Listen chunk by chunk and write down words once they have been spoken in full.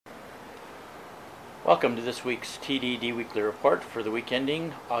Welcome to this week's TDD Weekly Report for the week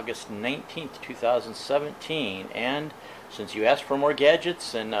ending August 19th, 2017. And since you asked for more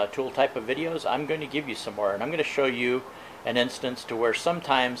gadgets and tool type of videos, I'm going to give you some more. And I'm going to show you an instance to where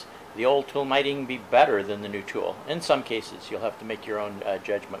sometimes the old tool might even be better than the new tool. In some cases, you'll have to make your own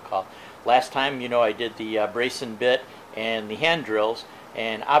judgment call. Last time, I did the brace and bit and the hand drills.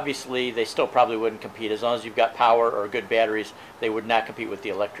 And obviously they still probably wouldn't compete. As long as you've got power or good batteries, they would not compete with the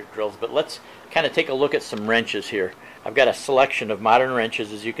electric drills. But let's kind of take a look at some wrenches here. I've got a selection of modern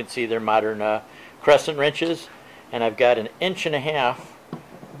wrenches. As you can see, they're modern crescent wrenches, and I've got an 1.5 inch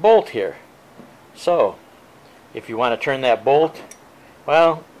bolt here. So if you want to turn that bolt,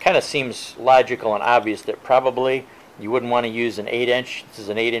 well, kind of seems logical and obvious that probably you wouldn't want to use an 8-inch. This is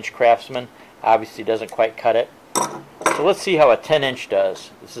an 8-inch Craftsman. Obviously doesn't quite cut it. So let's see how a 10-inch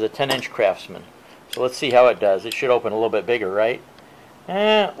does. This is a 10-inch Craftsman. So let's see how it does. It should open a little bit bigger, right?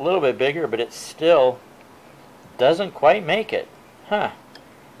 A little bit bigger, but it still doesn't quite make it. Huh.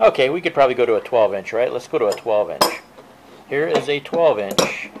 Okay, we could probably go to a 12-inch, right? Let's go to a 12-inch. Here is a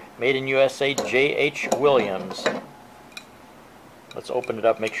 12-inch, made in USA, J.H. Williams. Let's open it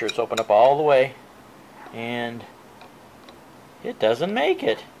up, make sure it's open up all the way. And it doesn't make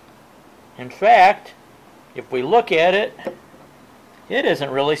it. In fact, if we look at it, it isn't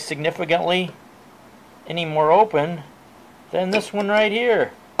really significantly any more open than this one right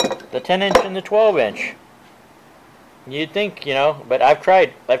here, the 10-inch and the 12-inch. You'd think, but I've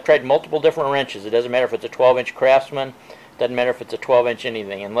tried multiple different wrenches. It doesn't matter if it's a 12-inch Craftsman, doesn't matter if it's a 12-inch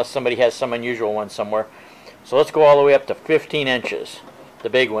anything, unless somebody has some unusual one somewhere. So let's go all the way up to 15 inches, the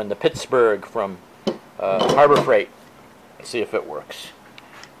big one, the Pittsburgh from Harbor Freight. Let's see if it works.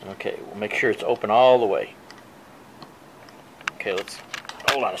 Okay, we'll make sure it's open all the way. Okay, let's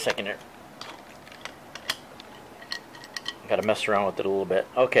hold on a second here. Got to mess around with it a little bit.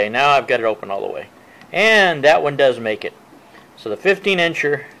 Okay, now I've got it open all the way. And that one does make it. So the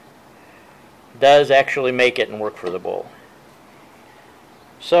 15-incher does actually make it and work for the bowl.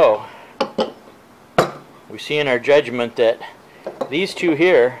 So we see in our judgment that these two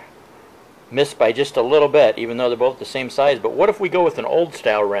here missed by just a little bit, even though they're both the same size. But what if we go with an old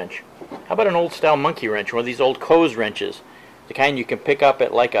style wrench? How about an old style monkey wrench, one of these old Coes wrenches? The kind you can pick up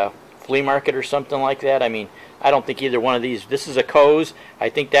at like a flea market or something like that. I mean, I don't think either one of these. This is a Coes. I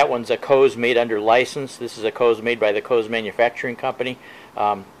think that one's a Coes made under license. This is a Coes made by the Coes Manufacturing Company.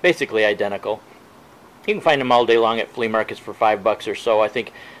 Basically identical. You can find them all day long at flea markets for $5 or so. I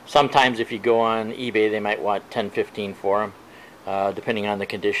think sometimes if you go on eBay, they might want $10, $15 for them, depending on the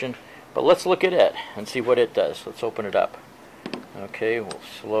condition. But let's look at it and see what it does. Let's open it up. Okay, we'll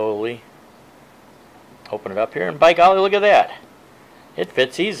slowly open it up here, and by golly, look at that. It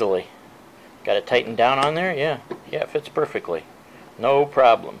fits easily. Got it tightened down on there? Yeah, it fits perfectly. No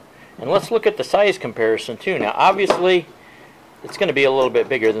problem. And let's look at the size comparison too. Now, obviously, it's going to be a little bit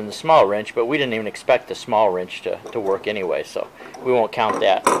bigger than the small wrench, but we didn't even expect the small wrench to work anyway, so we won't count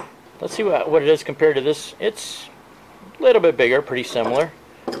that. Let's see what it is compared to this. It's a little bit bigger, pretty similar.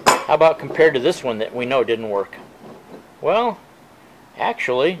 How about compared to this one that we know didn't work? Well,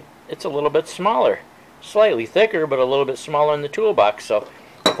 actually, it's a little bit smaller. Slightly thicker, but a little bit smaller in the toolbox. So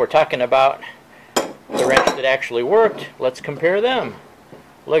if we're talking about the wrench that actually worked, let's compare them.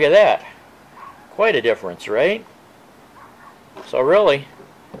 Look at that. Quite a difference, right? So really,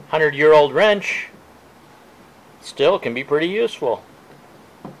 100-year-old wrench still can be pretty useful.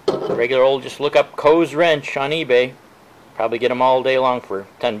 Regular old, just look up Coes wrench on eBay. Probably get them all day long for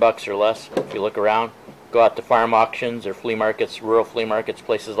 $10 or less if you look around. Go out to farm auctions or flea markets, rural flea markets,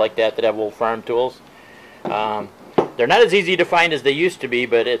 places like that that have old farm tools. They're not as easy to find as they used to be,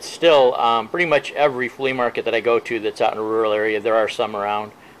 but it's still pretty much every flea market that I go to that's out in a rural area, there are some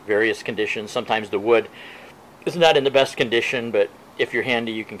around, various conditions. Sometimes the wood is not in the best condition, but if you're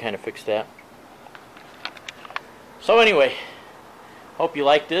handy, you can kind of fix that. So anyway, hope you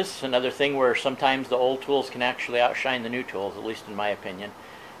like this. Another thing where sometimes the old tools can actually outshine the new tools, at least in my opinion.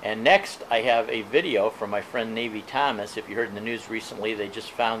 And next, I have a video from my friend Navy Thomas. If you heard in the news recently, they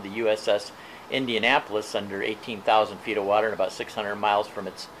just found the USS Indianapolis under 18,000 feet of water and about 600 miles from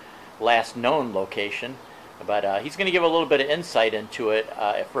its last known location. But he's going to give a little bit of insight into it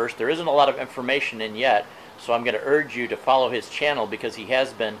at first. There isn't a lot of information in yet, so I'm going to urge you to follow his channel because he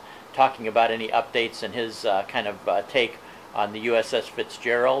has been talking about any updates and his kind of take on the USS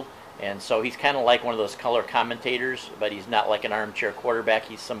Fitzgerald. And so he's kind of like one of those color commentators, but he's not like an armchair quarterback.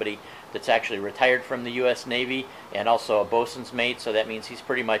 He's somebody that's actually retired from the U.S. Navy and also a bosun's mate, so that means he's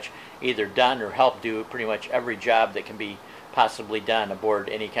pretty much either done or helped do pretty much every job that can be possibly done aboard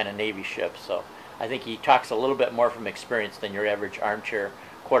any kind of Navy ship. So I think he talks a little bit more from experience than your average armchair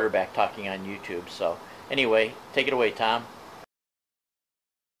quarterback talking on YouTube. So anyway, take it away, Tom.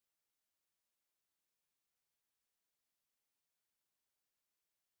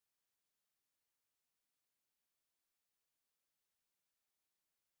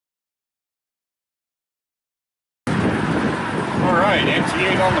 All right,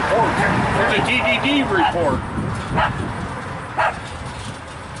 NT8 on the porch for the TDD report.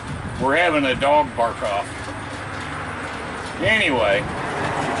 We're having a dog bark off. Anyway,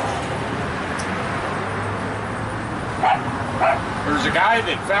 there's a guy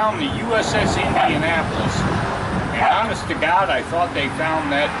that found the USS Indianapolis, and honest to God, I thought they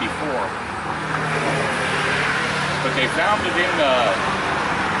found that before. But they found it in the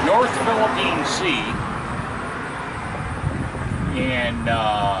North Philippine Sea. And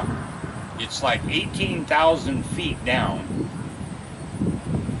it's like 18,000 feet down,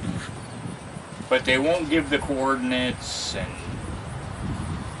 but they won't give the coordinates, and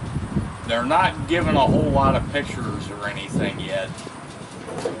they're not giving a whole lot of pictures or anything yet,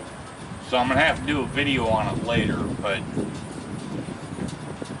 so I'm gonna have to do a video on it later. But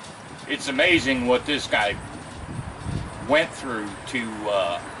it's amazing what this guy went through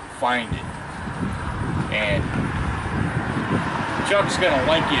to find it. And Chuck's going to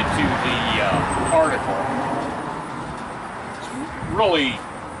link you to the article. It's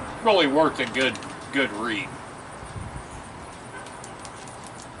really worth a good read.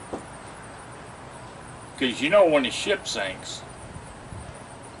 Because you know, when a ship sinks,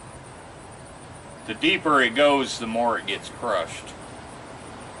 the deeper it goes, the more it gets crushed.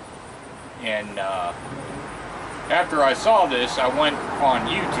 And after I saw this, I went on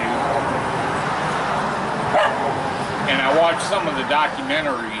YouTube and I watched some of the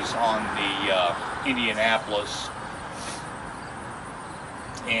documentaries on the Indianapolis,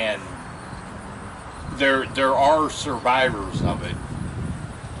 and there are survivors of it,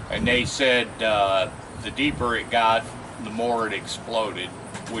 and they said the deeper it got, the more it exploded,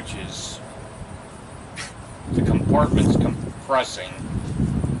 which is the compartments compressing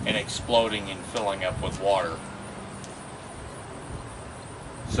and exploding and filling up with water.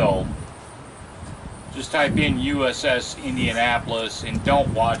 So just type in USS Indianapolis and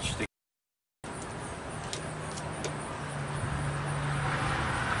don't watch the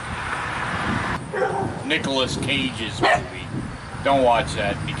Nicolas Cage's movie. Don't watch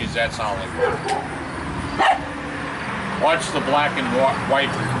that, because that's Hollywood. Watch the black and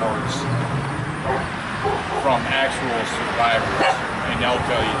white reports from actual survivors, and they'll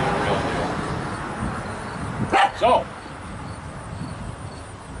tell you the real deal. So,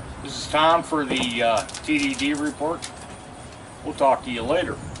 this is Tom for the TDD report. We'll talk to you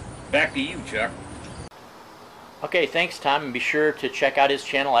later. Back to you, Chuck. Okay, thanks, Tom, and be sure to check out his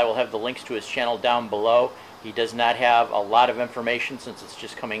channel. I will have the links to his channel down below. He does not have a lot of information, since it's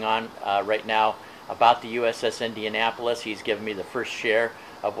just coming on right now, about the USS Indianapolis. He's given me the first share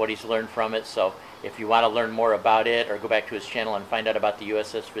of what he's learned from it, so if you want to learn more about it or go back to his channel and find out about the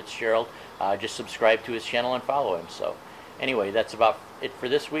USS Fitzgerald, just subscribe to his channel and follow him. So anyway, that's about it for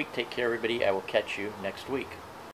this week. Take care, everybody. I will catch you next week.